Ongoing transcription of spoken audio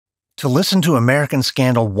To listen to American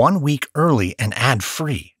Scandal 1 week early and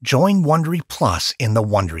ad-free, join Wondery Plus in the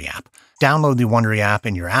Wondery app. Download the Wondery app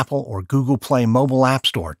in your Apple or Google Play mobile app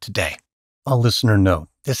store today. A listener note,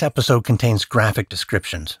 this episode contains graphic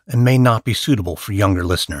descriptions and may not be suitable for younger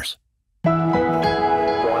listeners.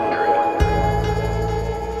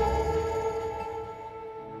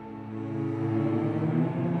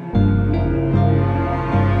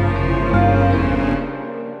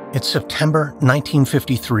 It's September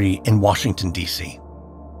 1953 in Washington, D.C.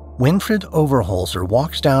 Winfred Overholser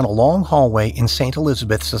walks down a long hallway in St.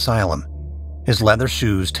 Elizabeth's Asylum. His leather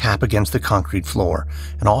shoes tap against the concrete floor,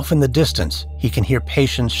 and off in the distance, he can hear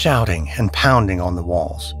patients shouting and pounding on the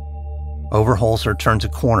walls. Overholser turns a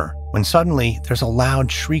corner when suddenly there's a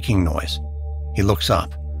loud shrieking noise. He looks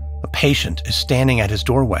up. A patient is standing at his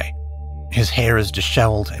doorway. His hair is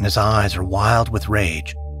disheveled and his eyes are wild with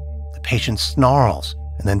rage. The patient snarls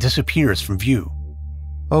and then disappears from view.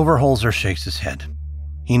 Overholser shakes his head.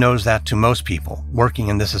 He knows that to most people, working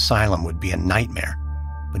in this asylum would be a nightmare,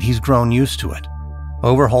 but he's grown used to it.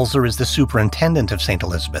 Overholser is the superintendent of St.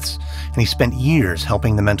 Elizabeth's, and he spent years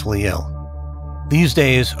helping the mentally ill. These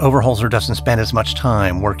days, Overholser doesn't spend as much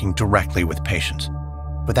time working directly with patients,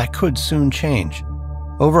 but that could soon change.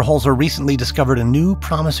 Overholser recently discovered a new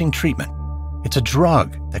promising treatment. It's a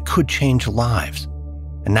drug that could change lives.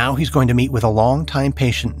 And now he's going to meet with a longtime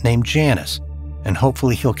patient named Janice, and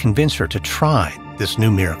hopefully he'll convince her to try this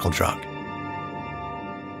new miracle drug.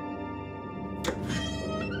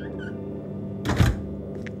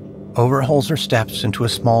 Overholser steps into a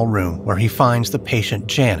small room where he finds the patient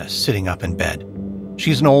Janice sitting up in bed.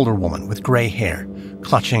 She's an older woman with gray hair,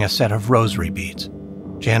 clutching a set of rosary beads.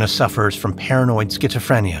 Janice suffers from paranoid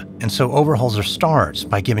schizophrenia, and so Overholser starts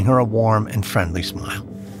by giving her a warm and friendly smile.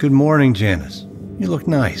 "Good morning, Janice. You look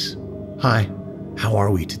nice. Hi, how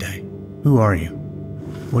are we today? Who are you?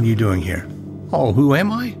 What are you doing here?" "Oh, who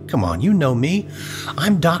am I? Come on, you know me.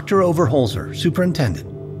 I'm Dr. Overholser, superintendent."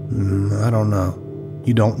 I don't know."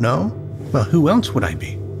 "You don't know? Well, who else would I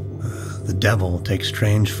be?" The devil takes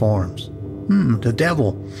strange forms." The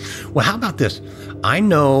devil. Well, how about this? I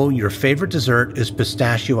know your favorite dessert is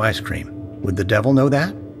pistachio ice cream. Would the devil know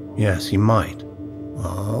that?" "Yes, he might."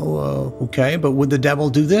 "Oh, okay, but would the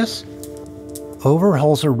devil do this?"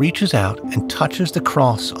 Overholser reaches out and touches the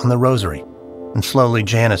cross on the rosary, and slowly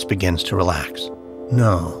Janice begins to relax.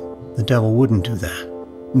 "No, the devil wouldn't do that.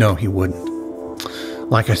 No, he wouldn't.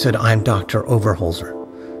 Like I said, I'm Dr. Overholser.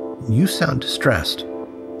 You sound distressed.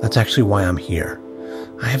 That's actually why I'm here.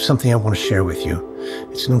 I have something I want to share with you.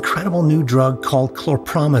 It's an incredible new drug called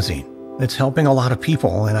chlorpromazine. It's helping a lot of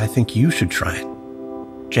people, and I think you should try it."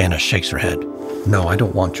 Janice shakes her head. "No, I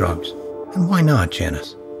don't want drugs." "And why not,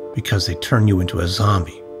 Janice?" "Because they turn you into a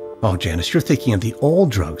zombie." "Oh, Janice, you're thinking of the old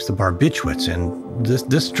drugs, the barbiturates, and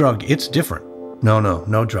this drug, it's different."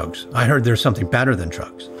 No drugs. I heard there's something better than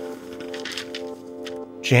drugs."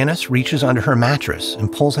 Janice reaches under her mattress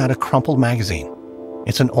and pulls out a crumpled magazine.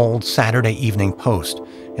 It's an old Saturday Evening Post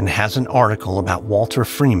and has an article about Walter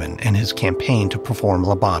Freeman and his campaign to perform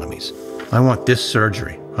lobotomies. "I want this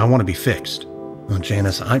surgery. I want to be fixed." "Well,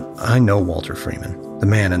 Janice, I know Walter Freeman, the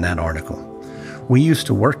man in that article. We used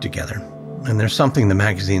to work together, and there's something the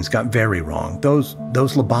magazine's got very wrong. Those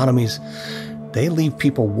lobotomies, they leave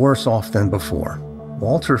people worse off than before.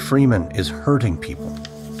 Walter Freeman is hurting people."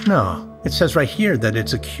 "No, it says right here that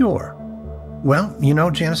it's a cure." "Well, you know,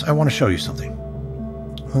 Janice, I want to show you something.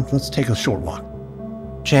 Let's take a short walk."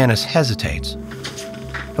 Janice hesitates,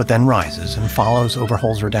 but then rises and follows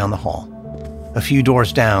Overholser down the hall. A few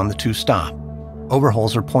doors down, the two stop.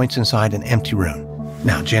 Overholser points inside an empty room.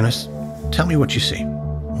 "Now, Janice, tell me what you see."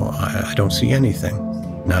 "Well, I don't see anything."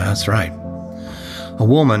 "No, that's right. A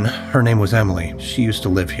woman, her name was Emily. She used to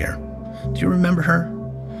live here. Do you remember her?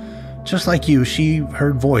 Just like you, she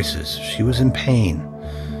heard voices. She was in pain.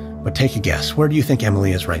 But take a guess. Where do you think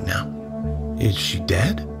Emily is right now?" "Is she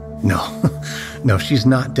dead?" "No, no, she's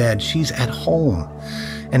not dead. She's at home.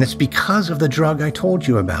 And it's because of the drug I told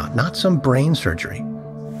you about, not some brain surgery.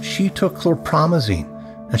 She took chlorpromazine,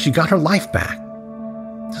 and she got her life back.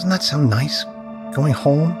 Doesn't that sound nice? Going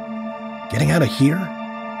home? Getting out of here?"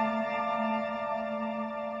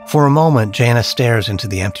 For a moment, Janice stares into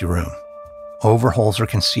the empty room. Overholser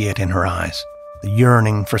can see it in her eyes, the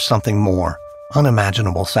yearning for something more,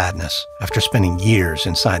 unimaginable sadness after spending years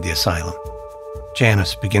inside the asylum.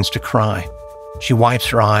 Janice begins to cry. She wipes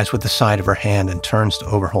her eyes with the side of her hand and turns to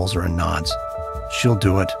Overholser and nods. She'll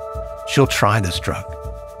do it. She'll try this drug.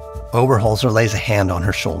 Overholser lays a hand on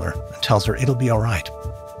her shoulder and tells her it'll be all right.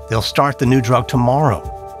 They'll start the new drug tomorrow,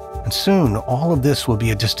 and soon all of this will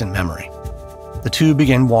be a distant memory. The two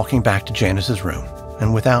begin walking back to Janice's room,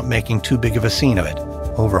 and without making too big of a scene of it,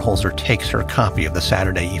 Overholser takes her copy of the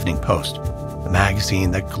Saturday Evening Post, the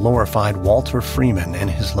magazine that glorified Walter Freeman and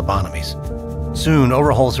his lobotomies. Soon,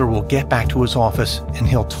 Overholser will get back to his office and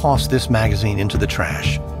he'll toss this magazine into the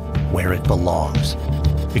trash, where it belongs.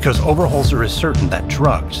 Because Overholser is certain that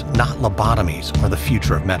drugs, not lobotomies, are the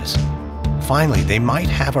future of medicine. Finally, they might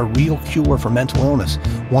have a real cure for mental illness,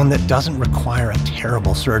 one that doesn't require a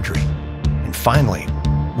terrible surgery. And finally,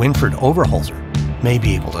 Winfred Overholser may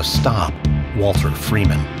be able to stop Walter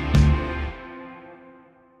Freeman.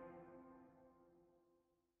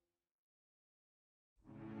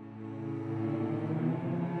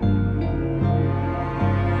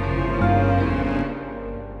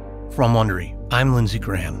 From Wondery, I'm Lindsay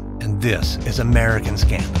Graham, and this is American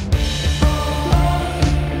Scandal.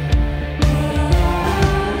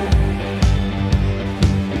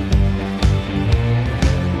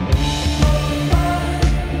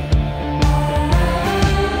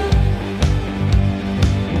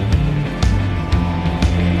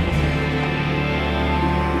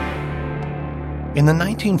 In the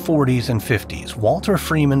 1940s and 50s, Walter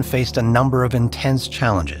Freeman faced a number of intense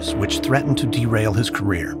challenges which threatened to derail his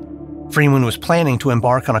career. Freeman was planning to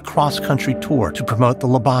embark on a cross-country tour to promote the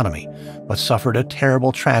lobotomy, but suffered a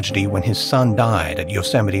terrible tragedy when his son died at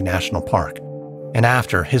Yosemite National Park. And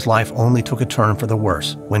after, his life only took a turn for the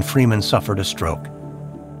worse when Freeman suffered a stroke.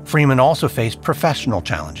 Freeman also faced professional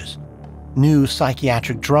challenges. New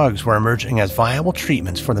psychiatric drugs were emerging as viable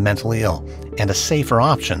treatments for the mentally ill and a safer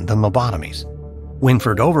option than lobotomies.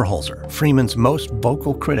 Winfred Overholser, Freeman's most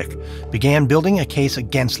vocal critic, began building a case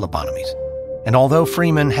against lobotomies. And although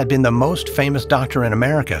Freeman had been the most famous doctor in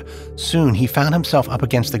America, soon he found himself up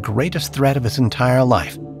against the greatest threat of his entire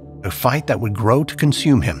life, a fight that would grow to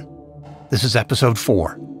consume him. This is Episode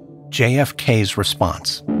 4, JFK's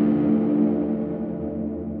Response.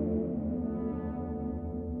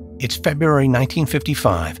 It's February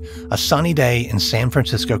 1955, a sunny day in San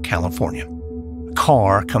Francisco, California. A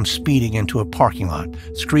car comes speeding into a parking lot,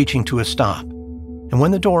 screeching to a stop. And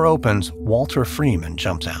when the door opens, Walter Freeman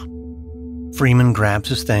jumps out. Freeman grabs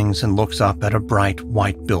his things and looks up at a bright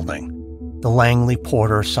white building, the Langley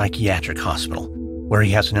Porter Psychiatric Hospital, where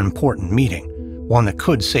he has an important meeting, one that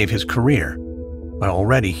could save his career, but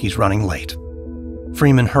already he's running late.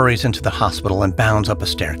 Freeman hurries into the hospital and bounds up a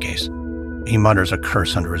staircase. He mutters a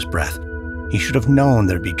curse under his breath. He should have known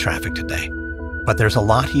there'd be traffic today, but there's a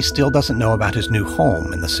lot he still doesn't know about his new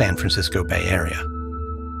home in the San Francisco Bay Area.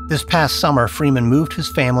 This past summer, Freeman moved his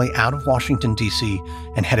family out of Washington, D.C.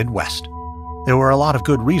 and headed west. There were a lot of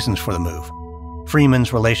good reasons for the move.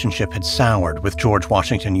 Freeman's relationship had soured with George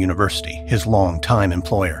Washington University, his longtime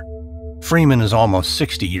employer. Freeman is almost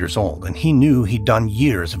 60 years old, and he knew he'd done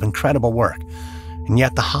years of incredible work, and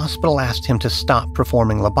yet the hospital asked him to stop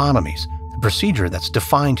performing lobotomies, the procedure that's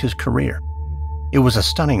defined his career. It was a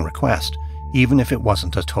stunning request, even if it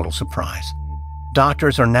wasn't a total surprise.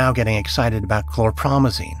 Doctors are now getting excited about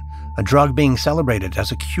chlorpromazine, a drug being celebrated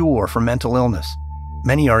as a cure for mental illness.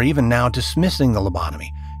 Many are even now dismissing the lobotomy,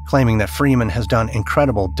 claiming that Freeman has done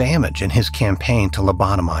incredible damage in his campaign to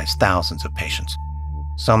lobotomize thousands of patients.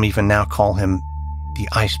 Some even now call him the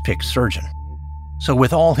icepick surgeon. So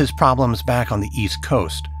with all his problems back on the East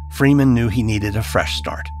Coast, Freeman knew he needed a fresh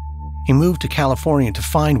start. He moved to California to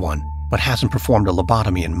find one, but hasn't performed a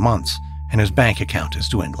lobotomy in months, and his bank account is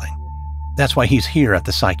dwindling. That's why he's here at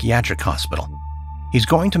the psychiatric hospital. He's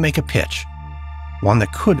going to make a pitch, one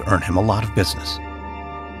that could earn him a lot of business.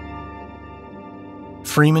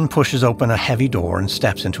 Freeman pushes open a heavy door and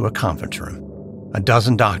steps into a conference room. A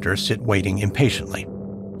dozen doctors sit waiting impatiently.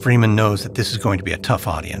 Freeman knows that this is going to be a tough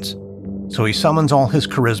audience, so he summons all his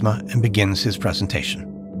charisma and begins his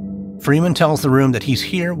presentation. Freeman tells the room that he's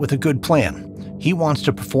here with a good plan. He wants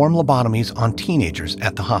to perform lobotomies on teenagers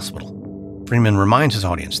at the hospital. Freeman reminds his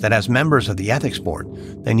audience that as members of the ethics board,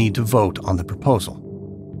 they need to vote on the proposal.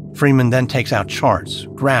 Freeman then takes out charts,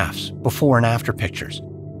 graphs, before and after pictures.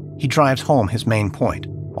 He drives home his main point.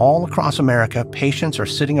 All across America, patients are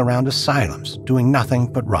sitting around asylums, doing nothing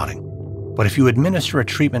but rotting. But if you administer a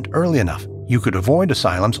treatment early enough, you could avoid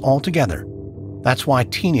asylums altogether. That's why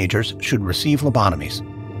teenagers should receive lobotomies.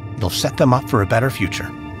 It'll set them up for a better future.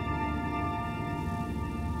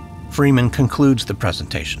 Freeman concludes the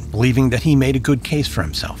presentation, believing that he made a good case for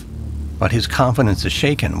himself. But his confidence is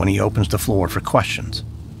shaken when he opens the floor for questions.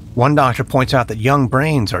 One doctor points out that young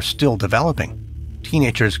brains are still developing.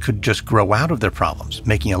 Teenagers could just grow out of their problems,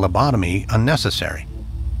 making a lobotomy unnecessary.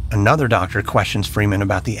 Another doctor questions Freeman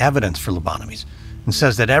about the evidence for lobotomies and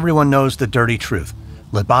says that everyone knows the dirty truth.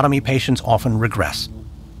 Lobotomy patients often regress.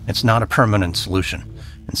 It's not a permanent solution,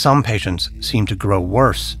 and some patients seem to grow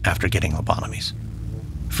worse after getting lobotomies.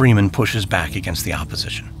 Freeman pushes back against the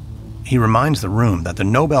opposition. He reminds the room that the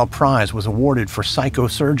Nobel Prize was awarded for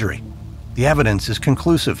psychosurgery. The evidence is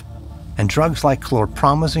conclusive, and drugs like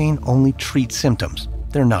chlorpromazine only treat symptoms.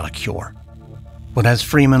 They're not a cure. But as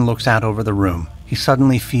Freeman looks out over the room, he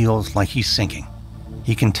suddenly feels like he's sinking.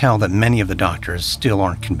 He can tell that many of the doctors still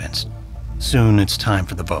aren't convinced. Soon it's time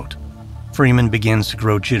for the vote. Freeman begins to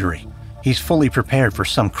grow jittery. He's fully prepared for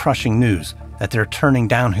some crushing news that they're turning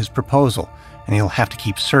down his proposal, and he'll have to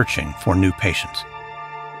keep searching for new patients.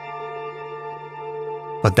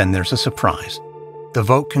 But then there's a surprise. The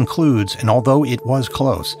vote concludes, and although it was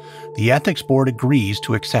close, the ethics board agrees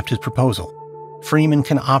to accept his proposal. Freeman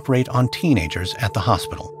can operate on teenagers at the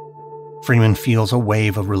hospital. Freeman feels a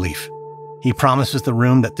wave of relief. He promises the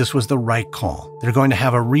room that this was the right call. They're going to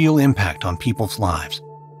have a real impact on people's lives.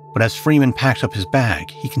 But as Freeman packs up his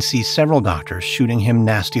bag, he can see several doctors shooting him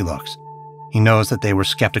nasty looks. He knows that they were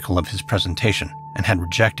skeptical of his presentation and had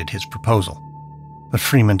rejected his proposal. But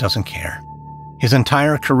Freeman doesn't care. His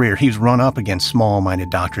entire career, he's run up against small-minded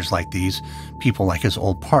doctors like these, people like his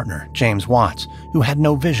old partner, James Watts, who had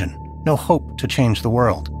no vision, no hope to change the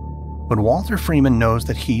world. But Walter Freeman knows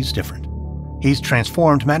that he's different. He's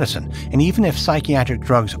transformed medicine, and even if psychiatric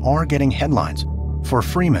drugs are getting headlines, for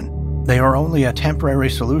Freeman, they are only a temporary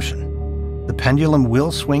solution. The pendulum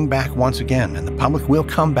will swing back once again, and the public will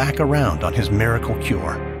come back around on his miracle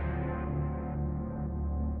cure.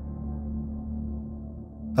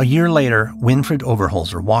 A year later, Winfried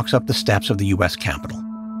Overholser walks up the steps of the U.S. Capitol.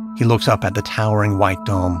 He looks up at the towering white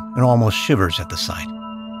dome and almost shivers at the sight.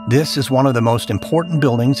 This is one of the most important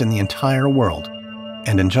buildings in the entire world.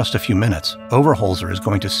 And in just a few minutes, Overholser is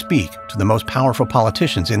going to speak to the most powerful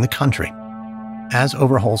politicians in the country. As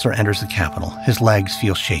Overholser enters the Capitol, his legs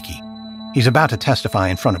feel shaky. He's about to testify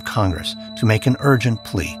in front of Congress to make an urgent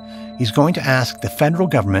plea. He's going to ask the federal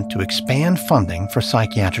government to expand funding for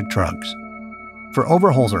psychiatric drugs. For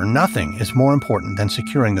Overholser, nothing is more important than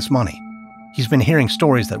securing this money. He's been hearing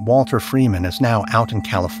stories that Walter Freeman is now out in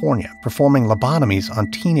California performing lobotomies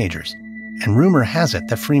on teenagers. And rumor has it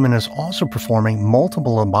that Freeman is also performing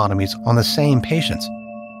multiple lobotomies on the same patients.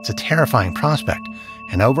 It's a terrifying prospect,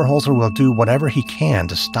 and Overholser will do whatever he can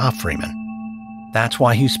to stop Freeman. That's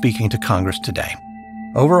why he's speaking to Congress today.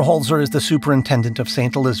 Overholser is the superintendent of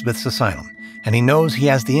St. Elizabeth's Asylum, and he knows he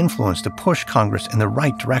has the influence to push Congress in the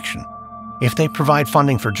right direction. If they provide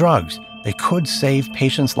funding for drugs, they could save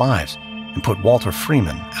patients' lives and put Walter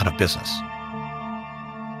Freeman out of business.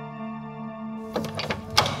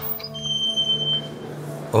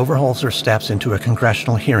 Overholser steps into a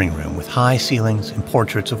congressional hearing room with high ceilings and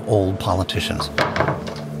portraits of old politicians.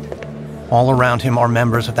 All around him are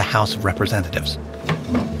members of the House of Representatives.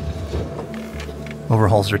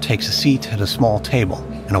 Overholser takes a seat at a small table,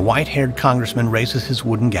 and a white-haired congressman raises his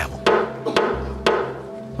wooden gavel.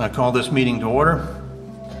 I call this meeting to order.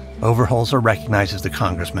 Overholser recognizes the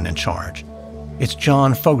congressman in charge. It's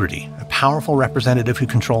John Fogerty, a powerful representative who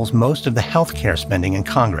controls most of the health care spending in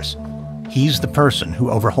Congress. He's the person who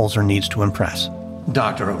Overholser needs to impress.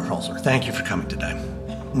 Dr. Overholser, thank you for coming today.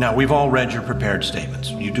 Now, we've all read your prepared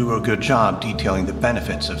statements. You do a good job detailing the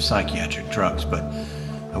benefits of psychiatric drugs, but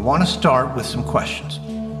I want to start with some questions.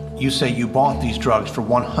 You say you bought these drugs for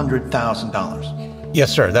 $100,000.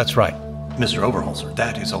 Yes, sir, that's right. Mr. Overholser,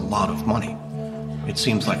 that is a lot of money. It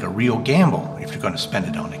seems like a real gamble if you're going to spend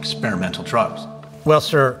it on experimental drugs. Well,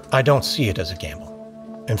 sir, I don't see it as a gamble.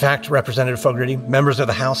 In fact, Representative Fogarty, members of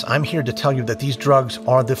the House, I'm here to tell you that these drugs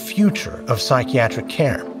are the future of psychiatric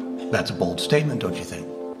care. That's a bold statement, don't you think?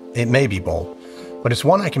 It may be bold, but it's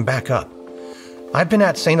one I can back up. I've been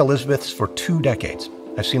at St. Elizabeth's for 2 decades.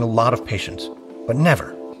 I've seen a lot of patients, but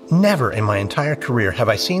never in my entire career have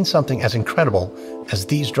I seen something as incredible as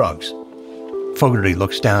these drugs. Fogarty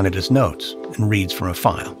looks down at his notes and reads from a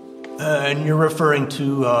file. And you're referring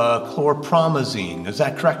to chlorpromazine, is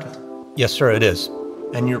that correct? Yes, sir, it is.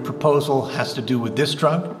 And your proposal has to do with this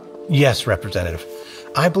drug? Yes, Representative.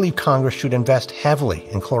 I believe Congress should invest heavily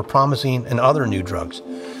in chlorpromazine and other new drugs.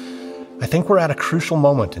 I think we're at a crucial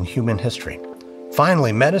moment in human history.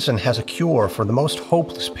 Finally, medicine has a cure for the most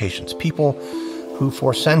hopeless patients, people who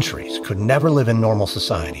for centuries could never live in normal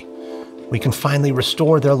society. We can finally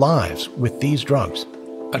restore their lives with these drugs.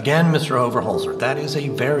 Again, Mr. Overholser, that is a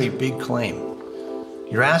very big claim.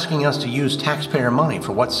 You're asking us to use taxpayer money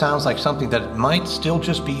for what sounds like something that might still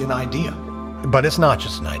just be an idea. But it's not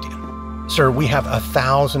just an idea. Sir, we have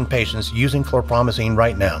 1,000 patients using chlorpromazine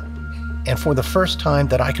right now. And for the first time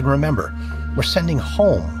that I can remember, we're sending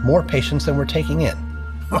home more patients than we're taking in.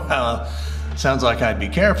 Well, sounds like I'd be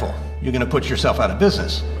careful. You're going to put yourself out of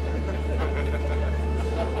business.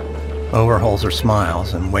 Overholser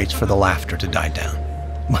smiles and waits for the laughter to die down.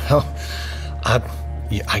 Well,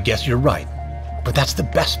 I guess you're right. But that's the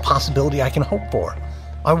best possibility I can hope for.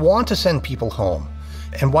 I want to send people home.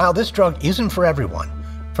 And while this drug isn't for everyone,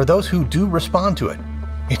 for those who do respond to it,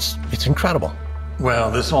 it's incredible.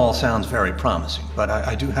 Well, this all sounds very promising, but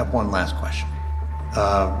I do have one last question.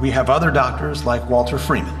 We have other doctors like Walter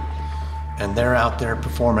Freeman, and they're out there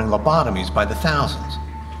performing lobotomies by the thousands.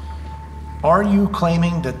 Are you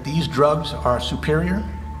claiming that these drugs are superior?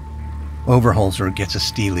 Overholser gets a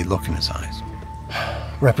steely look in his eyes.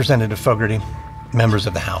 Representative Fogarty, members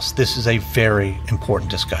of the House, this is a very important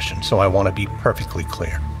discussion, so I want to be perfectly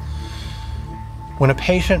clear. When a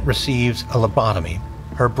patient receives a lobotomy,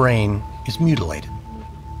 her brain is mutilated.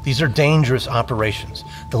 These are dangerous operations.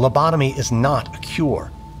 The lobotomy is not a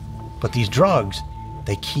cure. But these drugs,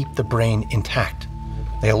 they keep the brain intact.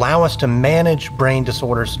 They allow us to manage brain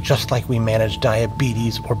disorders just like we manage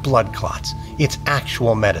diabetes or blood clots. It's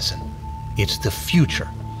actual medicine. It's the future.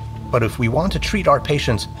 But if we want to treat our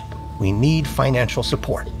patients, we need financial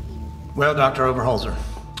support. Well, Dr. Overholser,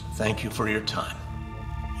 thank you for your time.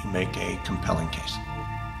 You make a compelling case.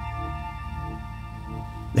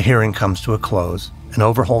 The hearing comes to a close, and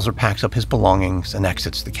Overholser packs up his belongings and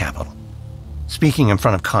exits the Capitol. Speaking in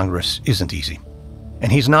front of Congress isn't easy,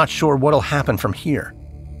 and he's not sure what'll happen from here.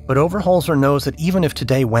 But Overholser knows that even if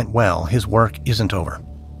today went well, his work isn't over.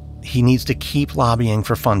 He needs to keep lobbying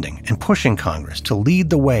for funding and pushing Congress to lead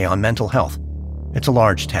the way on mental health. It's a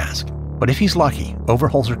large task, but if he's lucky,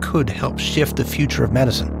 Overholser could help shift the future of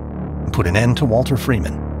medicine and put an end to Walter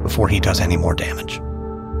Freeman before he does any more damage.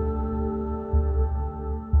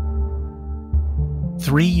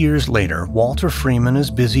 3 years later, Walter Freeman is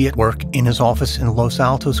busy at work in his office in Los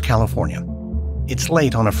Altos, California. It's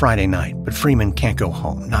late on a Friday night, but Freeman can't go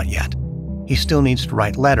home, not yet. He still needs to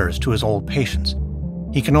write letters to his old patients.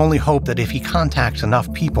 He can only hope that if he contacts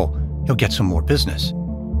enough people, he'll get some more business.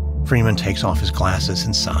 Freeman takes off his glasses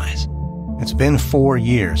and sighs. It's been 4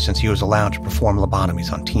 years since he was allowed to perform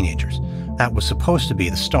lobotomies on teenagers. That was supposed to be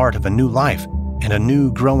the start of a new life and a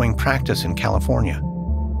new growing practice in California.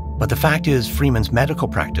 But the fact is, Freeman's medical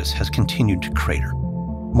practice has continued to crater.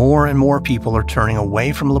 More and more people are turning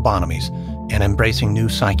away from lobotomies and embracing new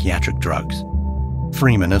psychiatric drugs.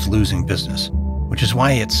 Freeman is losing business, which is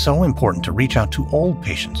why it's so important to reach out to old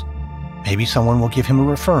patients. Maybe someone will give him a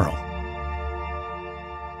referral.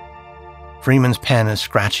 Freeman's pen is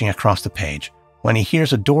scratching across the page when he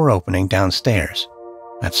hears a door opening downstairs.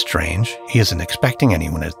 That's strange. He isn't expecting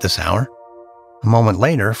anyone at this hour. A moment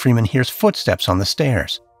later, Freeman hears footsteps on the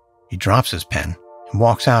stairs. He drops his pen and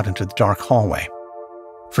walks out into the dark hallway.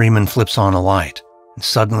 Freeman flips on a light, and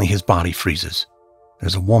suddenly his body freezes.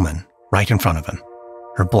 There's a woman right in front of him.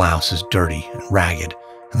 Her blouse is dirty and ragged,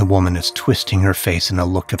 and the woman is twisting her face in a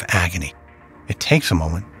look of agony. It takes a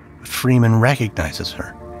moment, but Freeman recognizes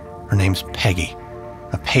her. Her name's Peggy,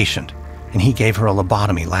 a patient, and he gave her a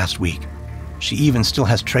lobotomy last week. She even still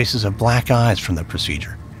has traces of black eyes from the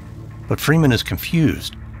procedure. But Freeman is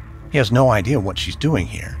confused. He has no idea what she's doing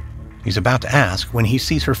here. He's about to ask when he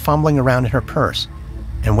sees her fumbling around in her purse,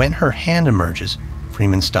 and when her hand emerges,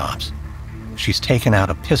 Freeman stops. She's taken out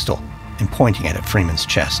a pistol and pointing it at Freeman's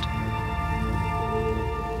chest.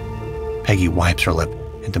 Peggy wipes her lip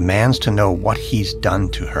and demands to know what he's done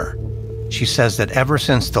to her. She says that ever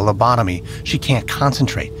since the lobotomy, she can't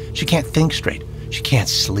concentrate, she can't think straight, she can't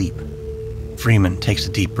sleep. Freeman takes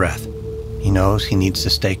a deep breath. He knows he needs to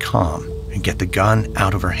stay calm and get the gun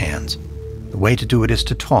out of her hands. The way to do it is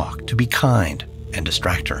to talk, to be kind, and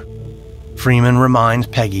distract her. Freeman reminds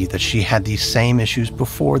Peggy that she had these same issues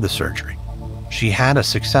before the surgery. She had a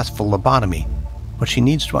successful lobotomy, but she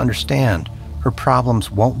needs to understand her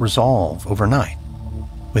problems won't resolve overnight.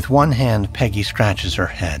 With one hand, Peggy scratches her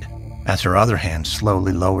head, as her other hand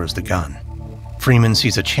slowly lowers the gun. Freeman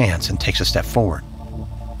sees a chance and takes a step forward,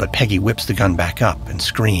 but Peggy whips the gun back up and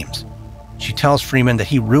screams. She tells Freeman that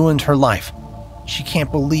he ruined her life. She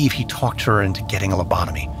can't believe he talked her into getting a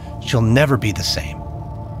lobotomy. She'll never be the same.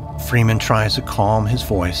 Freeman tries to calm his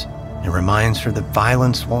voice and reminds her that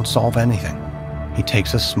violence won't solve anything. He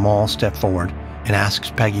takes a small step forward and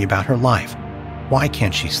asks Peggy about her life. Why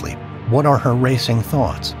can't she sleep? What are her racing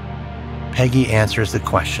thoughts? Peggy answers the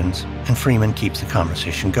questions, and Freeman keeps the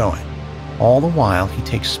conversation going. All the while, he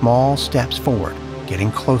takes small steps forward,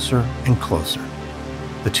 getting closer and closer.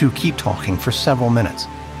 The two keep talking for several minutes.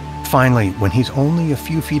 Finally, when he's only a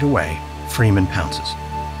few feet away, Freeman pounces.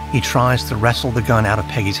 He tries to wrestle the gun out of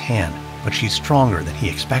Peggy's hand, but she's stronger than he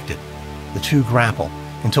expected. The two grapple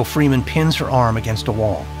until Freeman pins her arm against a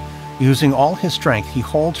wall. Using all his strength, he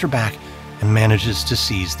holds her back and manages to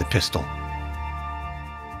seize the pistol.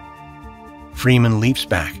 Freeman leaps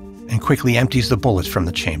back and quickly empties the bullets from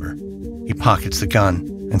the chamber. He pockets the gun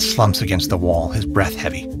and slumps against the wall, his breath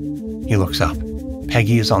heavy. He looks up.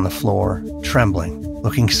 Peggy is on the floor, trembling,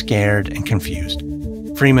 looking scared and confused.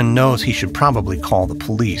 Freeman knows he should probably call the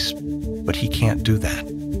police, but he can't do that.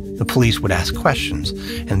 The police would ask questions,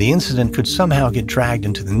 and the incident could somehow get dragged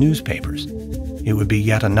into the newspapers. It would be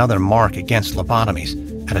yet another mark against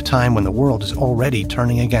lobotomies at a time when the world is already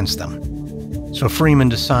turning against them. So Freeman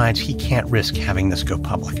decides he can't risk having this go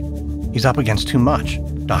public. He's up against too much.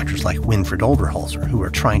 Doctors like Winfried Oberholzer, who are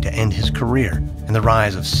trying to end his career, and the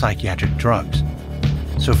rise of psychiatric drugs.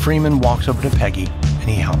 So Freeman walks over to Peggy, and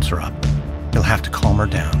he helps her up. He'll have to calm her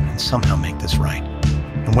down and somehow make this right.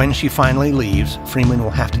 And when she finally leaves, Freeman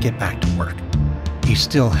will have to get back to work. He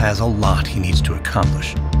still has a lot he needs to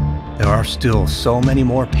accomplish. There are still so many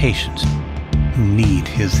more patients who need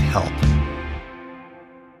his help.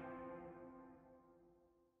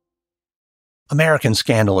 American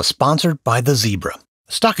Scandal is sponsored by the Zebra.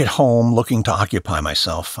 Stuck at home looking to occupy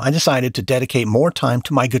myself, I decided to dedicate more time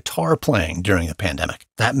to my guitar playing during the pandemic.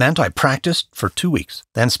 That meant I practiced for 2 weeks,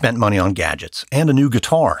 then spent money on gadgets and a new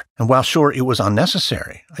guitar. And while sure it was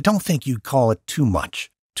unnecessary, I don't think you'd call it too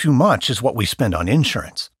much. Too much is what we spend on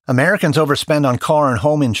insurance. Americans overspend on car and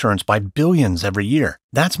home insurance by billions every year.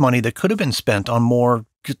 That's money that could have been spent on more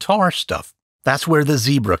guitar stuff. That's where the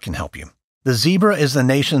Zebra can help you. The Zebra is the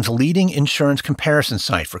nation's leading insurance comparison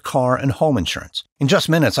site for car and home insurance. In just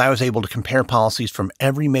minutes, I was able to compare policies from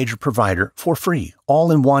every major provider for free,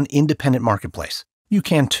 all in one independent marketplace. You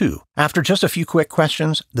can too. After just a few quick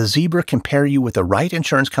questions, the Zebra can pair you with the right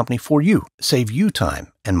insurance company for you, save you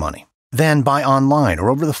time and money. Then buy online or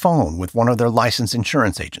over the phone with one of their licensed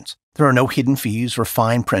insurance agents. There are no hidden fees or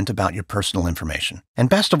fine print about your personal information. And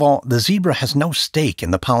best of all, the Zebra has no stake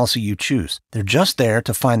in the policy you choose. They're just there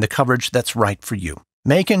to find the coverage that's right for you.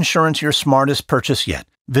 Make insurance your smartest purchase yet.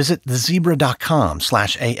 Visit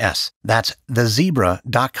thezebra.com/AS. That's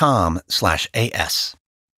thezebra.com/AS.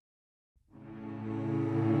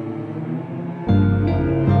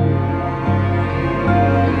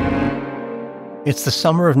 It's the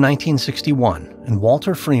summer of 1961, and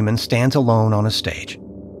Walter Freeman stands alone on a stage.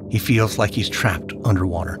 He feels like he's trapped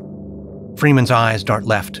underwater. Freeman's eyes dart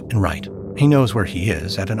left and right. He knows where he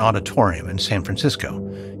is, at an auditorium in San Francisco.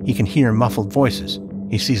 He can hear muffled voices.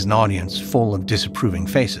 He sees an audience full of disapproving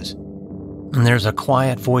faces. And there's a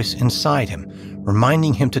quiet voice inside him,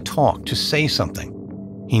 reminding him to talk, to say something.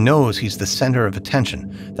 He knows he's the center of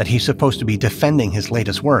attention, that he's supposed to be defending his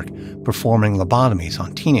latest work, performing lobotomies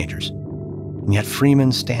on teenagers. And yet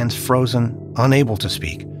Freeman stands frozen, unable to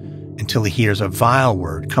speak, until he hears a vile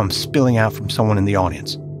word come spilling out from someone in the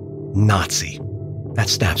audience. Nazi. That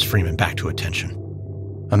snaps Freeman back to attention.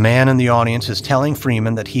 A man in the audience is telling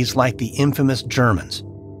Freeman that he's like the infamous Germans,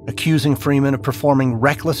 accusing Freeman of performing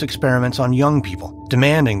reckless experiments on young people,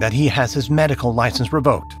 demanding that he has his medical license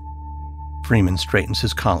revoked. Freeman straightens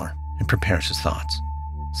his collar and prepares his thoughts.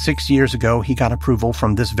 6 years ago, he got approval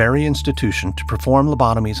from this very institution to perform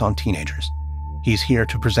lobotomies on teenagers. He's here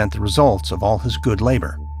to present the results of all his good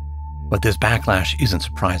labor. But this backlash isn't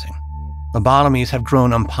surprising. Lobotomies have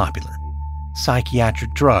grown unpopular.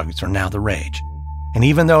 Psychiatric drugs are now the rage. And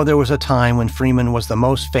even though there was a time when Freeman was the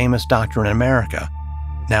most famous doctor in America,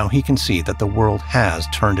 now he can see that the world has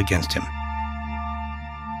turned against him.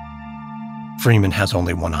 Freeman has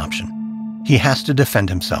only one option. He has to defend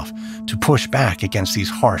himself, to push back against these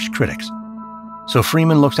harsh critics. So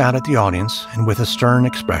Freeman looks out at the audience, and with a stern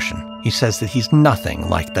expression, he says that he's nothing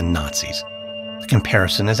like the Nazis. The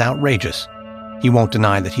comparison is outrageous. He won't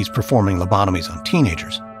deny that he's performing lobotomies on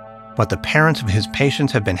teenagers, but the parents of his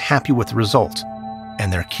patients have been happy with the results,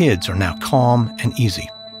 and their kids are now calm and easy.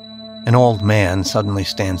 An old man suddenly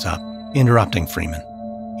stands up, interrupting Freeman.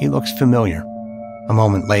 He looks familiar. A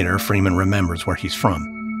moment later, Freeman remembers where he's from.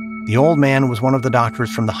 The old man was one of the doctors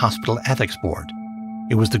from the Hospital Ethics Board.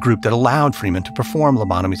 It was the group that allowed Freeman to perform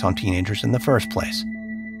lobotomies on teenagers in the first place.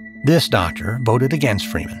 This doctor voted against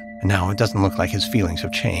Freeman, and now it doesn't look like his feelings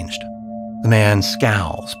have changed. The man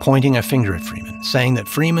scowls, pointing a finger at Freeman, saying that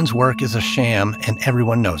Freeman's work is a sham and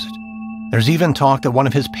everyone knows it. There's even talk that one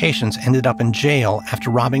of his patients ended up in jail after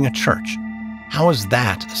robbing a church. How is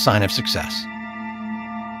that a sign of success?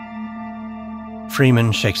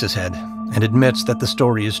 Freeman shakes his head and admits that the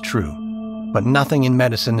story is true, but nothing in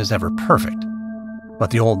medicine is ever perfect. But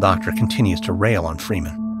the old doctor continues to rail on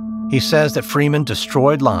Freeman. He says that Freeman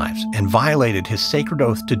destroyed lives and violated his sacred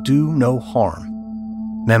oath to do no harm.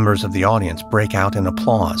 Members of the audience break out in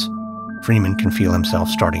applause. Freeman can feel himself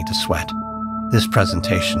starting to sweat. This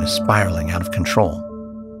presentation is spiraling out of control.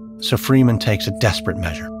 So Freeman takes a desperate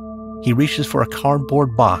measure. He reaches for a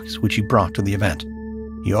cardboard box which he brought to the event.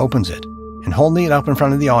 He opens it, and holding it up in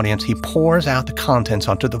front of the audience, he pours out the contents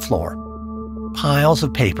onto the floor. Piles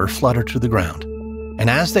of paper flutter to the ground, and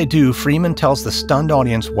as they do, Freeman tells the stunned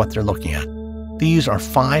audience what they're looking at. These are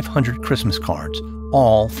 500 Christmas cards,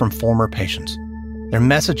 all from former patients. They're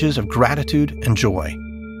messages of gratitude and joy.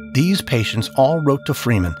 These patients all wrote to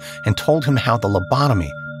Freeman and told him how the lobotomy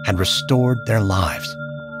had restored their lives.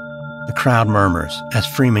 The crowd murmurs as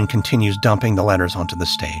Freeman continues dumping the letters onto the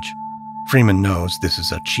stage. Freeman knows this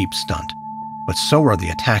is a cheap stunt, but so are the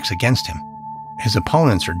attacks against him. His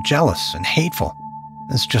opponents are jealous and hateful.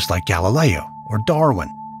 It's just like Galileo or Darwin.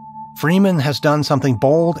 Freeman has done something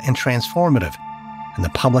bold and transformative, and the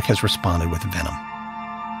public has responded with venom.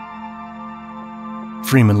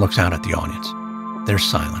 Freeman looks out at the audience. They're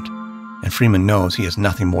silent, and Freeman knows he has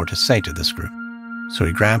nothing more to say to this group, so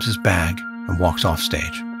he grabs his bag and walks off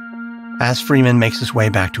stage. As Freeman makes his way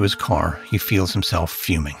back to his car, he feels himself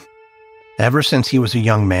fuming. Ever since he was a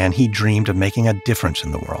young man, he dreamed of making a difference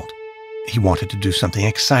in the world. He wanted to do something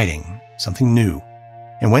exciting, something new.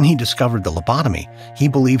 And when he discovered the lobotomy, he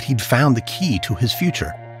believed he'd found the key to his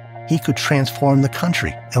future. He could transform the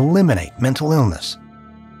country, eliminate mental illness.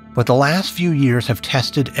 But the last few years have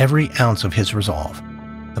tested every ounce of his resolve.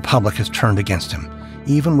 The public has turned against him,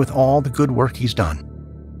 even with all the good work he's done.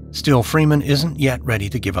 Still, Freeman isn't yet ready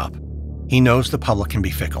to give up. He knows the public can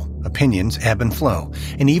be fickle, opinions ebb and flow,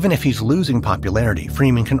 and even if he's losing popularity,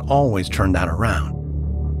 Freeman can always turn that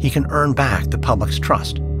around. He can earn back the public's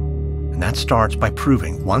trust. And that starts by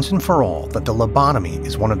proving once and for all that the lobotomy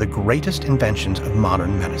is one of the greatest inventions of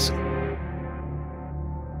modern medicine.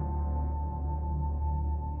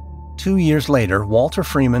 2 years later, Walter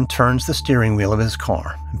Freeman turns the steering wheel of his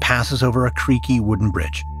car and passes over a creaky wooden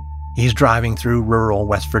bridge. He's driving through rural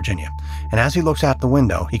West Virginia, and as he looks out the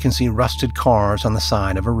window, he can see rusted cars on the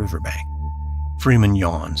side of a riverbank. Freeman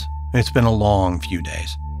yawns. It's been a long few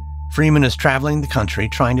days. Freeman is traveling the country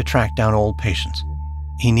trying to track down old patients.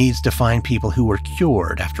 He needs to find people who were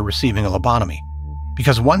cured after receiving a lobotomy,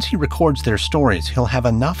 because once he records their stories, he'll have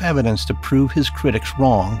enough evidence to prove his critics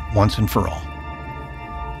wrong once and for all.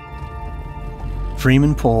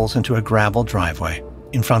 Freeman pulls into a gravel driveway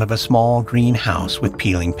in front of a small green house with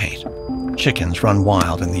peeling paint. Chickens run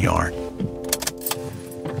wild in the yard.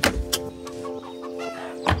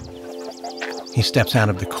 He steps out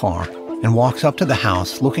of the car and walks up to the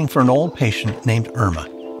house looking for an old patient named Irma.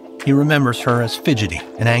 He remembers her as fidgety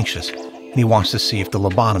and anxious, and he wants to see if the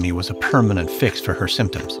lobotomy was a permanent fix for her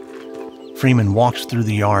symptoms. Freeman walks through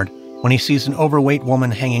the yard when he sees an overweight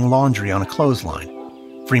woman hanging laundry on a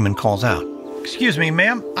clothesline. Freeman calls out, "Excuse me,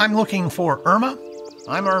 ma'am, I'm looking for Irma."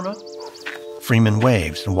 "I'm Irma." Freeman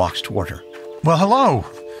waves and walks toward her. "Well, hello.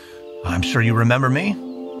 I'm sure you remember me."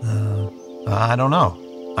 I don't know.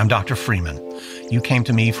 I'm Dr. Freeman. You came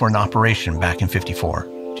to me for an operation back in '54.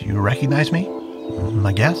 Do you recognize me?"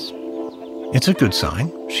 "I guess." It's a good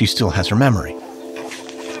sign. She still has her memory.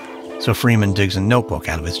 So Freeman digs a notebook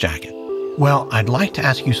out of his jacket. "Well, I'd like to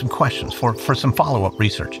ask you some questions for some follow-up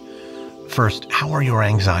research. First, how are your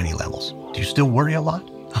anxiety levels? Do you still worry a lot?"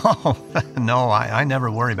 "Oh, no, I never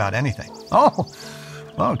worry about anything." "Oh,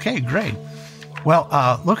 okay, great. Well,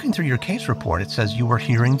 looking through your case report, it says you were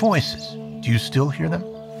hearing voices. Do you still hear them?"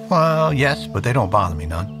 "Well, yes, but they don't bother me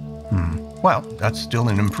none." Well, that's still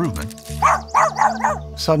an improvement."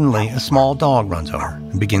 Suddenly, a small dog runs over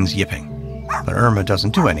and begins yipping. But Irma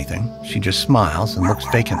doesn't do anything. She just smiles and looks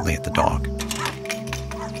vacantly at the dog.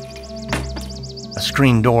 A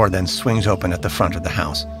screen door then swings open at the front of the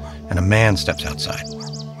house, and a man steps outside.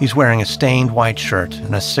 He's wearing a stained white shirt,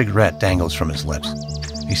 and a cigarette dangles from his lips.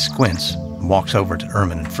 He squints and walks over to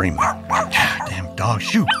Irma and Freeman. "Damn dog,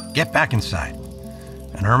 shoot! Get back inside.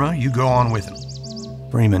 And Irma, you go on with him."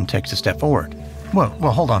 Freeman takes a step forward. Well,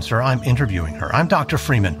 hold on, sir. I'm interviewing her. I'm Dr.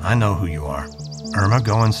 Freeman. I know who you are." "Irma,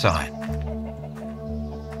 go inside."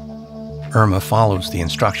 Irma follows the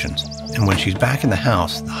instructions, and when she's back in the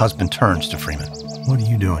house, the husband turns to Freeman. "What are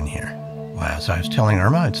you doing here?" "Well, as I was telling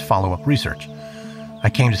Irma, it's follow-up research. I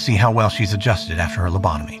came to see how well she's adjusted after her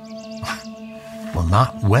lobotomy." "Well,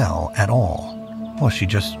 not well at all." "Well, she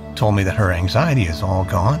just told me that her anxiety is all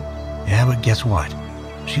gone." "Yeah, but guess what?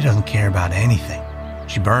 She doesn't care about anything.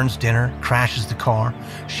 She burns dinner, crashes the car.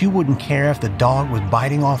 She wouldn't care if the dog was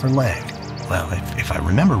biting off her leg." "Well, if I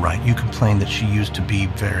remember right, you complained that she used to be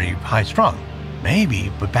very high-strung."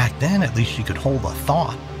 "Maybe, but back then at least she could hold a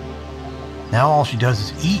thought. Now all she does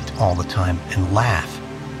is eat all the time and laugh.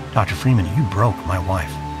 Dr. Freeman, you broke my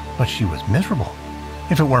wife, but she was miserable.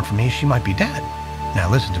 If it weren't for me, she might be dead. Now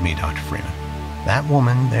listen to me, Dr. Freeman. That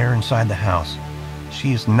woman there inside the house,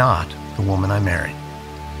 she is not the woman I married.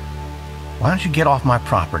 Why don't you get off my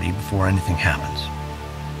property before anything happens?"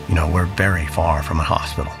 We're very far from a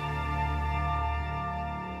hospital.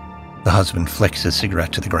 The husband flicks his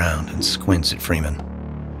cigarette to the ground and squints at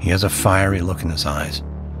Freeman. He has a fiery look in his eyes.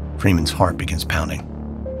 Freeman's heart begins pounding.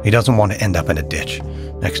 He doesn't want to end up in a ditch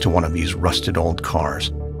next to one of these rusted old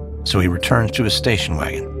cars, so he returns to his station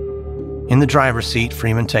wagon. In the driver's seat,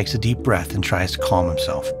 Freeman takes a deep breath and tries to calm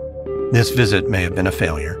himself. This visit may have been a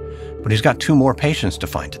failure, but he's got 2 more patients to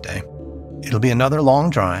find today. It'll be another long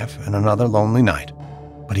drive and another lonely night,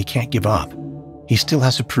 but he can't give up. He still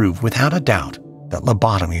has to prove, without a doubt, that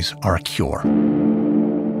lobotomies are a cure.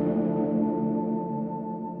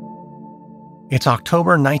 It's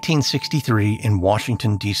October 1963 in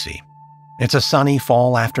Washington, D.C. It's a sunny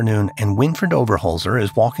fall afternoon, and Winfred Overholser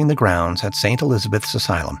is walking the grounds at St. Elizabeth's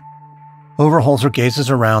Asylum. Overholser gazes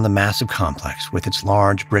around the massive complex with its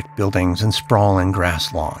large brick buildings and sprawling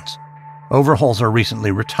grass lawns. Overholser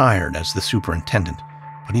recently retired as the superintendent,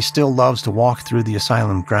 but he still loves to walk through the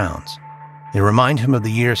asylum grounds. They remind him of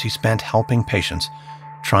the years he spent helping patients,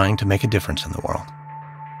 trying to make a difference in the world.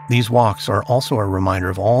 These walks are also a reminder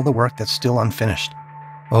of all the work that's still unfinished.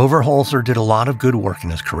 Overholser did a lot of good work in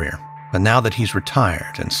his career, but now that he's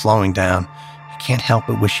retired and slowing down, he can't help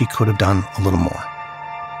but wish he could have done a little more.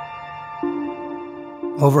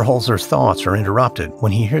 Overholser's thoughts are interrupted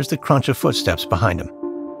when he hears the crunch of footsteps behind him.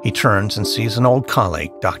 He turns and sees an old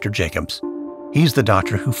colleague, Dr. Jacobs. He's the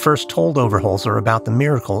doctor who first told Overholser about the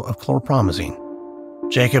miracle of chlorpromazine.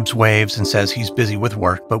 Jacobs waves and says he's busy with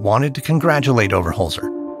work, but wanted to congratulate Overholser.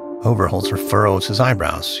 Overholser furrows his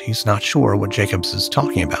eyebrows. He's not sure what Jacobs is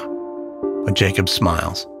talking about. But Jacobs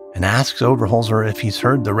smiles and asks Overholser if he's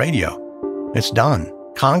heard the radio. It's done.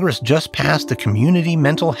 Congress just passed the Community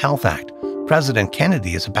Mental Health Act. President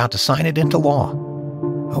Kennedy is about to sign it into law.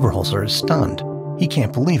 Overholser is stunned. He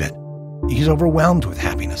can't believe it. He's overwhelmed with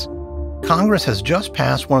happiness. Congress has just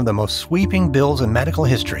passed one of the most sweeping bills in medical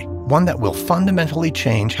history, one that will fundamentally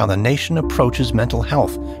change how the nation approaches mental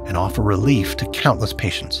health and offer relief to countless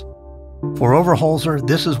patients. For Overholser,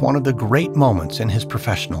 this is one of the great moments in his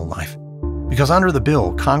professional life, because under the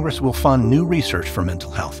bill, Congress will fund new research for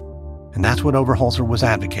mental health. And that's what Overholser was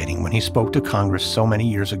advocating when he spoke to Congress so many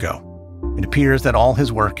years ago. It appears that all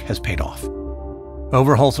his work has paid off.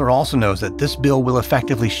 Overholser also knows that this bill will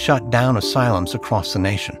effectively shut down asylums across the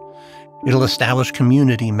nation. It'll establish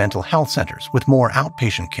community mental health centers with more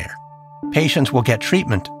outpatient care. Patients will get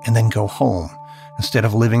treatment and then go home, instead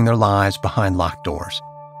of living their lives behind locked doors.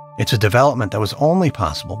 It's a development that was only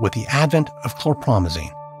possible with the advent of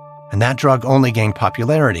chlorpromazine, and that drug only gained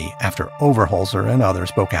popularity after Overholser and others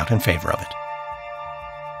spoke out in favor of it.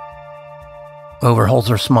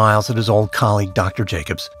 Overholser smiles at his old colleague, Dr.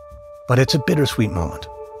 Jacobs, but it's a bittersweet moment.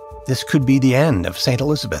 This could be the end of St.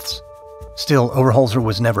 Elizabeth's. Still, Overholser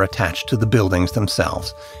was never attached to the buildings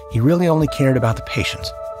themselves. He really only cared about the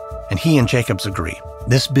patients. And he and Jacobs agree.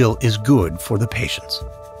 This bill is good for the patients.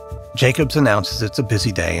 Jacobs announces it's a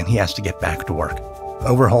busy day and he has to get back to work.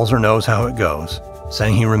 Overholser knows how it goes,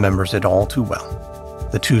 saying he remembers it all too well.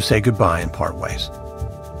 The two say goodbye and part ways.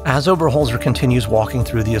 As Overholser continues walking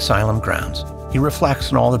through the asylum grounds, he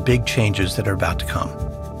reflects on all the big changes that are about to come.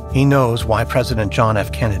 He knows why President John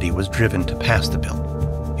F. Kennedy was driven to pass the bill.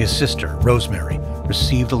 His sister, Rosemary,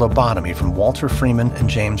 received a lobotomy from Walter Freeman and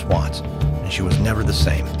James Watts, and she was never the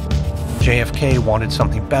same. JFK wanted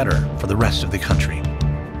something better for the rest of the country.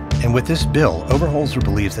 And with this bill, Overholser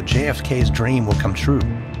believes that JFK's dream will come true.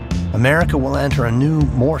 America will enter a new,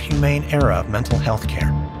 more humane era of mental health care,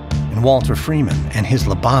 and Walter Freeman and his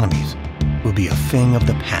lobotomies will be a thing of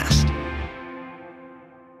the past.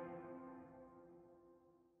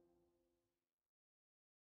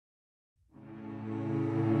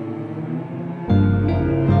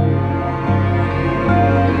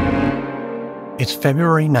 It's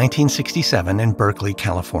February 1967 in Berkeley,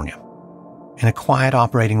 California. In a quiet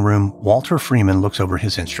operating room, Walter Freeman looks over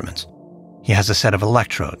his instruments. He has a set of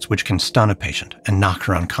electrodes which can stun a patient and knock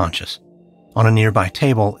her unconscious. On a nearby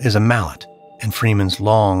table is a mallet and Freeman's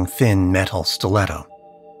long, thin metal stiletto.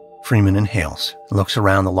 Freeman inhales and looks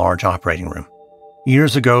around the large operating room.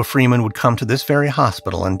 Years ago, Freeman would come to this very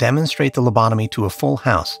hospital and demonstrate the lobotomy to a full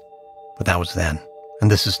house. But that was then, and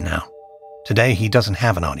this is now. Today, he doesn't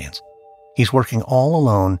have an audience. He's working all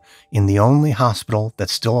alone in the only hospital that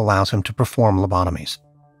still allows him to perform lobotomies.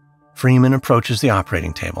 Freeman approaches the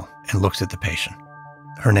operating table and looks at the patient.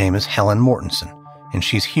 Her name is Helen Mortensen, and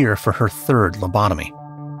she's here for her third lobotomy.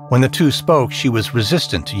 When the two spoke, she was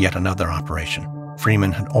resistant to yet another operation.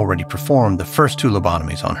 Freeman had already performed the first two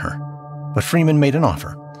lobotomies on her. But Freeman made an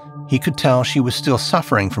offer. He could tell she was still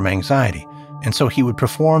suffering from anxiety, and so he would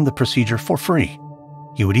perform the procedure for free.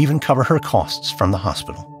 He would even cover her costs from the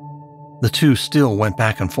hospital. The two still went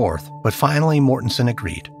back and forth, but finally Mortensen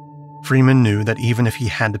agreed. Freeman knew that even if he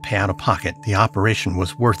had to pay out of pocket, the operation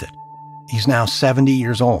was worth it. He's now 70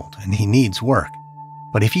 years old, and he needs work.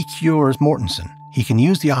 But if he cures Mortensen, he can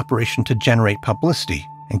use the operation to generate publicity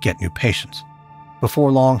and get new patients.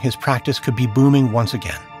 Before long, his practice could be booming once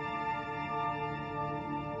again.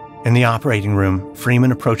 In the operating room,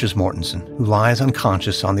 Freeman approaches Mortensen, who lies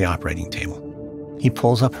unconscious on the operating table. He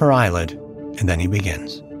pulls up her eyelid, and then he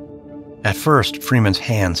begins. At first, Freeman's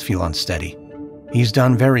hands feel unsteady. He's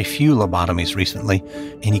done very few lobotomies recently,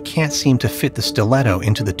 and he can't seem to fit the stiletto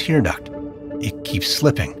into the tear duct. It keeps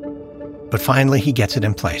slipping. But finally, he gets it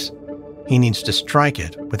in place. He needs to strike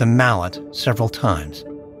it with a mallet several times.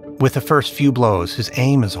 With the first few blows, his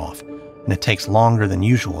aim is off, and it takes longer than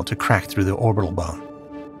usual to crack through the orbital bone.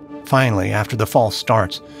 Finally, after the fall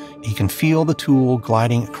starts, he can feel the tool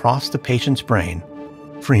gliding across the patient's brain.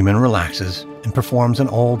 Freeman relaxes and performs an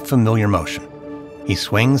old familiar motion. He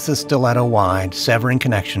swings the stiletto wide, severing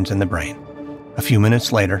connections in the brain. A few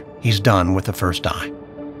minutes later, he's done with the first eye.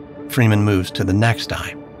 Freeman moves to the next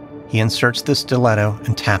eye. He inserts the stiletto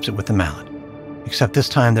and taps it with the mallet. Except this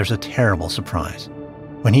time there's a terrible surprise.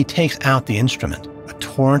 When he takes out the instrument, a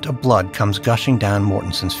torrent of blood comes gushing down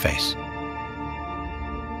Mortensen's face.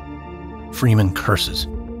 Freeman curses.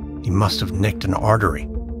 He must have nicked an artery.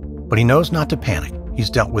 But he knows not to panic. He's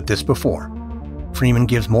dealt with this before. Freeman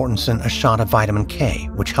gives Mortensen a shot of vitamin K,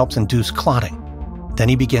 which helps induce clotting. Then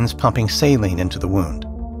he begins pumping saline into the wound.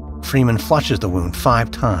 Freeman flushes the wound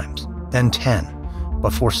 5 times, then 10,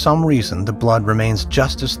 but for some reason the blood remains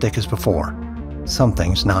just as thick as before.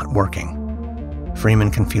 Something's not working.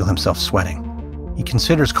 Freeman can feel himself sweating. He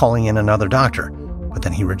considers calling in another doctor, but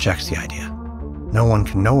then he rejects the idea. No one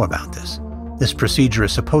can know about this. This procedure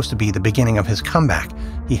is supposed to be the beginning of his comeback.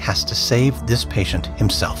 He has to save this patient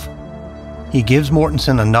himself. He gives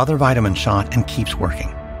Mortensen another vitamin shot and keeps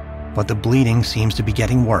working. But the bleeding seems to be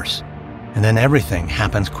getting worse. And then everything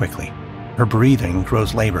happens quickly. Her breathing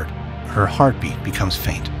grows labored. Her heartbeat becomes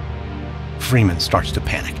faint. Freeman starts to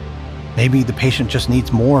panic. Maybe the patient just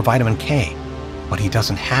needs more vitamin K, but he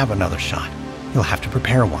doesn't have another shot. He'll have to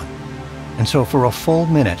prepare one. And so for a full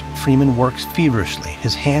minute, Freeman works feverishly,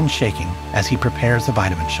 his hands shaking as he prepares the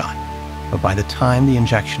vitamin shot. But by the time the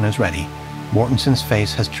injection is ready, Mortensen's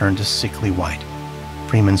face has turned a sickly white.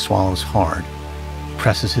 Freeman swallows hard,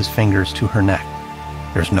 presses his fingers to her neck.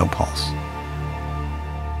 There's no pulse.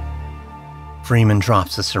 Freeman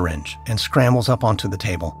drops the syringe and scrambles up onto the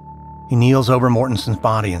table. He kneels over Mortensen's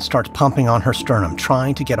body and starts pumping on her sternum,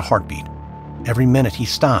 trying to get a heartbeat. Every minute he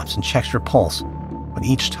stops and checks her pulse, but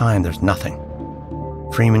each time there's nothing.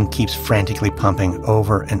 Freeman keeps frantically pumping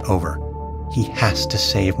over and over. He has to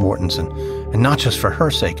save Mortensen, and not just for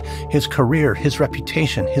her sake. His career, his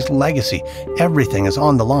reputation, his legacy, everything is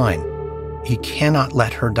on the line. He cannot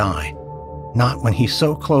let her die. Not when he's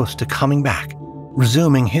so close to coming back,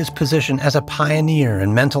 resuming his position as a pioneer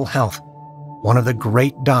in mental health, one of the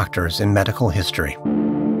great doctors in medical history.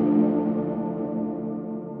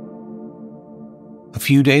 A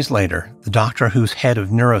few days later, the doctor who's head of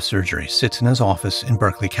neurosurgery sits in his office in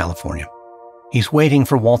Berkeley, California. He's waiting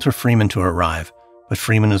for Walter Freeman to arrive, but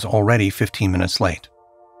Freeman is already 15 minutes late.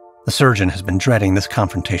 The surgeon has been dreading this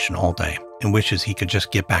confrontation all day and wishes he could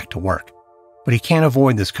just get back to work. But he can't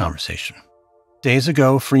avoid this conversation. Days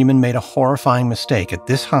ago, Freeman made a horrifying mistake at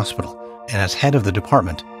this hospital, and as head of the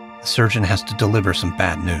department, the surgeon has to deliver some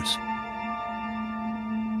bad news.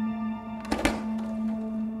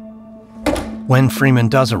 When Freeman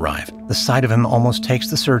does arrive, the sight of him almost takes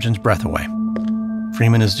the surgeon's breath away.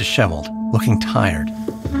 Freeman is disheveled, looking tired.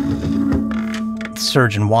 The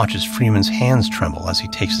surgeon watches Freeman's hands tremble as he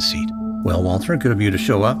takes a seat. "Well, Walter, good of you to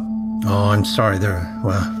show up." "Oh, I'm sorry,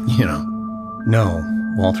 No,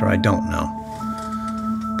 Walter, I don't know.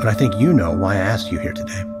 But I think you know why I asked you here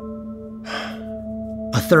today.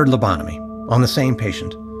 A third lobotomy on the same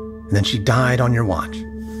patient, and then she died on your watch.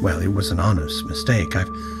 Well, it was an honest mistake.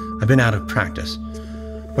 I've been out of practice.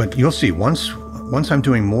 But you'll see, once I'm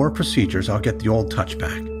doing more procedures, I'll get the old touch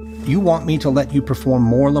back. You want me to let you perform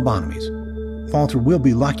more lobotomies? Walter, we'll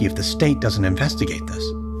be lucky if the state doesn't investigate this.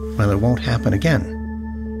 Well, it won't happen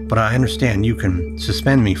again. But I understand you can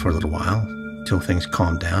suspend me for a little while, till things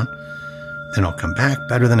calm down. Then I'll come back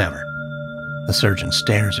better than ever." The surgeon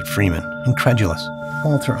stares at Freeman, incredulous.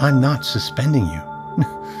 "Walter, I'm not suspending you.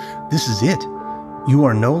 This is it. You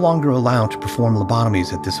are no longer allowed to perform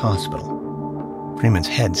lobotomies at this hospital." Freeman's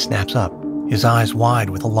head snaps up, his eyes wide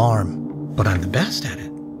with alarm. "But I'm the best at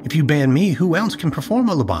it. If you ban me, who else can perform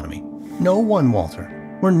a lobotomy?" "No one, Walter.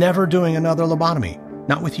 We're never doing another lobotomy.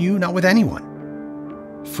 Not with you, not with anyone."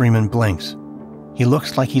 Freeman blinks. He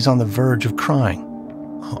looks like he's on the verge of crying.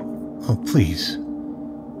 Oh, please.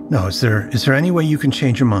 No, is there any way you can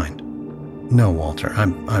change your mind? No, Walter,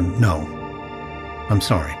 I'm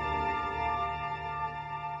sorry.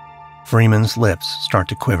 Freeman's lips start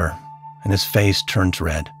to quiver, and his face turns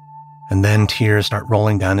red, and then tears start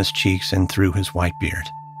rolling down his cheeks and through his white beard.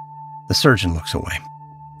 The surgeon looks away.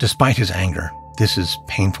 Despite his anger, this is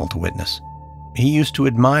painful to witness. He used to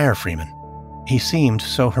admire Freeman. He seemed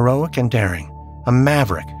so heroic and daring, a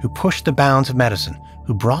maverick who pushed the bounds of medicine,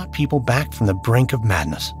 who brought people back from the brink of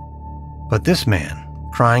madness. But this man,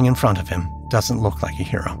 crying in front of him, doesn't look like a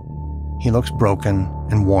hero. He looks broken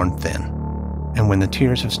and worn thin. And when the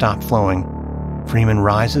tears have stopped flowing, Freeman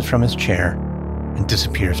rises from his chair and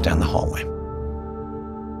disappears down the hallway.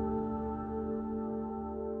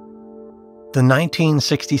 The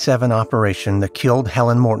 1967 operation that killed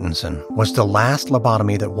Helen Mortensen was the last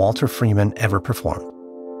lobotomy that Walter Freeman ever performed.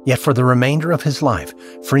 Yet for the remainder of his life,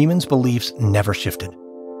 Freeman's beliefs never shifted.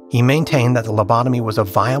 He maintained that the lobotomy was a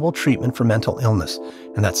viable treatment for mental illness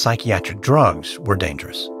and that psychiatric drugs were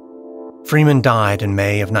dangerous. Freeman died in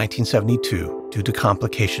May of 1972 due to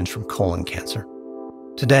complications from colon cancer.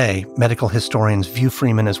 Today, medical historians view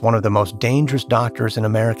Freeman as one of the most dangerous doctors in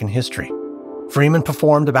American history. Freeman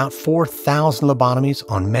performed about 4,000 lobotomies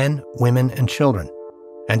on men, women, and children.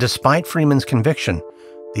 And despite Freeman's conviction,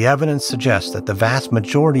 the evidence suggests that the vast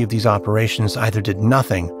majority of these operations either did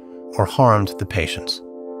nothing or harmed the patients.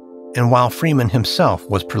 And while Freeman himself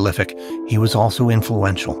was prolific, he was also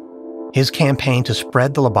influential. His campaign to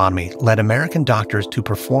spread the lobotomy led American doctors to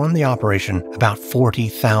perform the operation about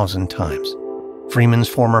 40,000 times. Freeman's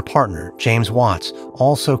former partner, James Watts,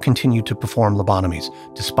 also continued to perform lobotomies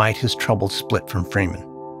despite his troubled split from Freeman.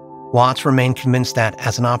 Watts remained convinced that,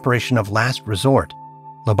 as an operation of last resort,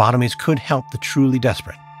 lobotomies could help the truly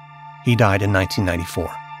desperate. He died in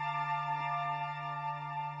 1994.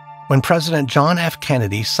 When President John F.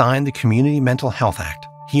 Kennedy signed the Community Mental Health Act,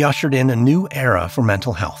 he ushered in a new era for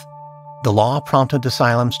mental health. The law prompted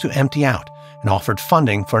asylums to empty out and offered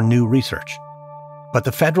funding for new research. But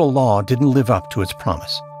the federal law didn't live up to its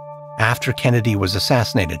promise. After Kennedy was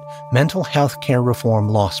assassinated, mental health care reform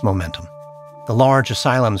lost momentum. The large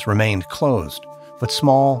asylums remained closed, but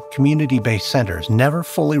small, community-based centers never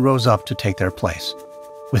fully rose up to take their place.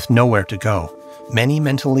 With nowhere to go, many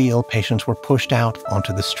mentally ill patients were pushed out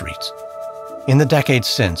onto the streets. In the decades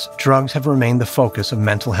since, drugs have remained the focus of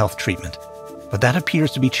mental health treatment, but that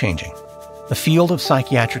appears to be changing. The field of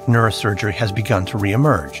psychiatric neurosurgery has begun to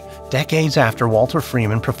reemerge, decades after Walter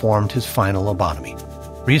Freeman performed his final lobotomy.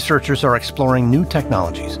 Researchers are exploring new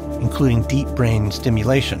technologies, including deep brain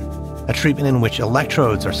stimulation, a treatment in which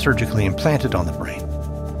electrodes are surgically implanted on the brain.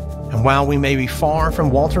 And while we may be far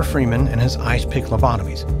from Walter Freeman and his ice-pick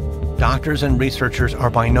lobotomies, doctors and researchers are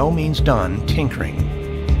by no means done tinkering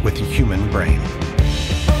with the human brain.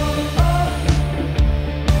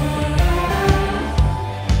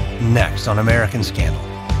 Next on American Scandal.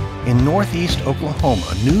 In northeast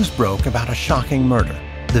Oklahoma, news broke about a shocking murder.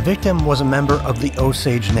 The victim was a member of the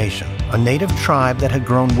Osage Nation, a native tribe that had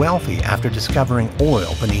grown wealthy after discovering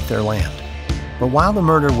oil beneath their land. But while the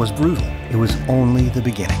murder was brutal, it was only the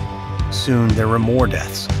beginning. Soon there were more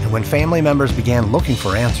deaths, and when family members began looking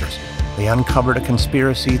for answers, they uncovered a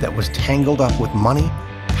conspiracy that was tangled up with money,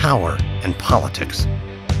 power, and politics.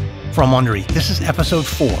 From Wondery, this is episode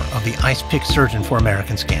 4 of the Ice Pick Surgeon for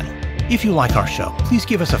American Scandal. If you like our show, please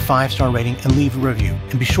give us a 5-star rating and leave a review,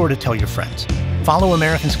 and be sure to tell your friends. Follow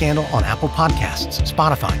American Scandal on Apple Podcasts,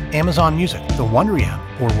 Spotify, Amazon Music, the Wondery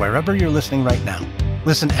app, or wherever you're listening right now.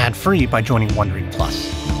 Listen ad-free by joining Wondery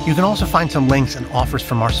Plus. You can also find some links and offers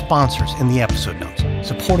from our sponsors in the episode notes.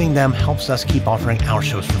 Supporting them helps us keep offering our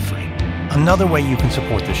shows for free. Another way you can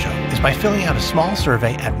support the show is by filling out a small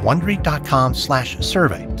survey at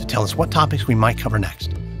Wondery.com/survey to tell us what topics we might cover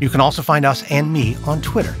next. You can also find us and me on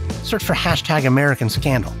Twitter. Search for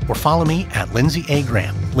 #AmericanScandal or follow me at Lindsay A.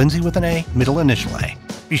 Graham, Lindsay with an A, middle initial A.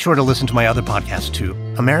 Be sure to listen to my other podcasts too,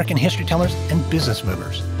 American History Tellers and Business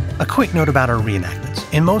Movers. A quick note about our reenactments.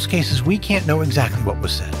 In most cases, we can't know exactly what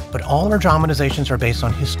was said, but all our dramatizations are based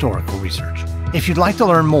on historical research. If you'd like to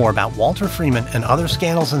learn more about Walter Freeman and other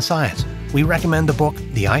scandals in science, we recommend the book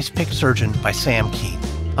The Ice Pick Surgeon by Sam Keene.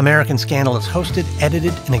 American Scandal is hosted,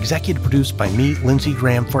 edited, and executive produced by me, Lindsay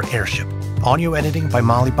Graham, for Airship. Audio editing by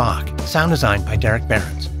Molly Bach. Sound design by Derek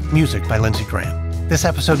Behrens. Music by Lindsay Graham. This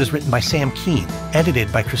episode is written by Sam Keene, edited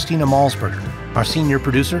by Christina Malsberger. Our senior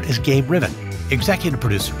producer is Gabe Riven. Executive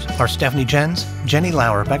producers are Stephanie Jens, Jenny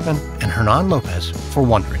Lauer-Beckman, and Hernan Lopez for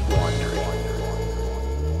Wondery.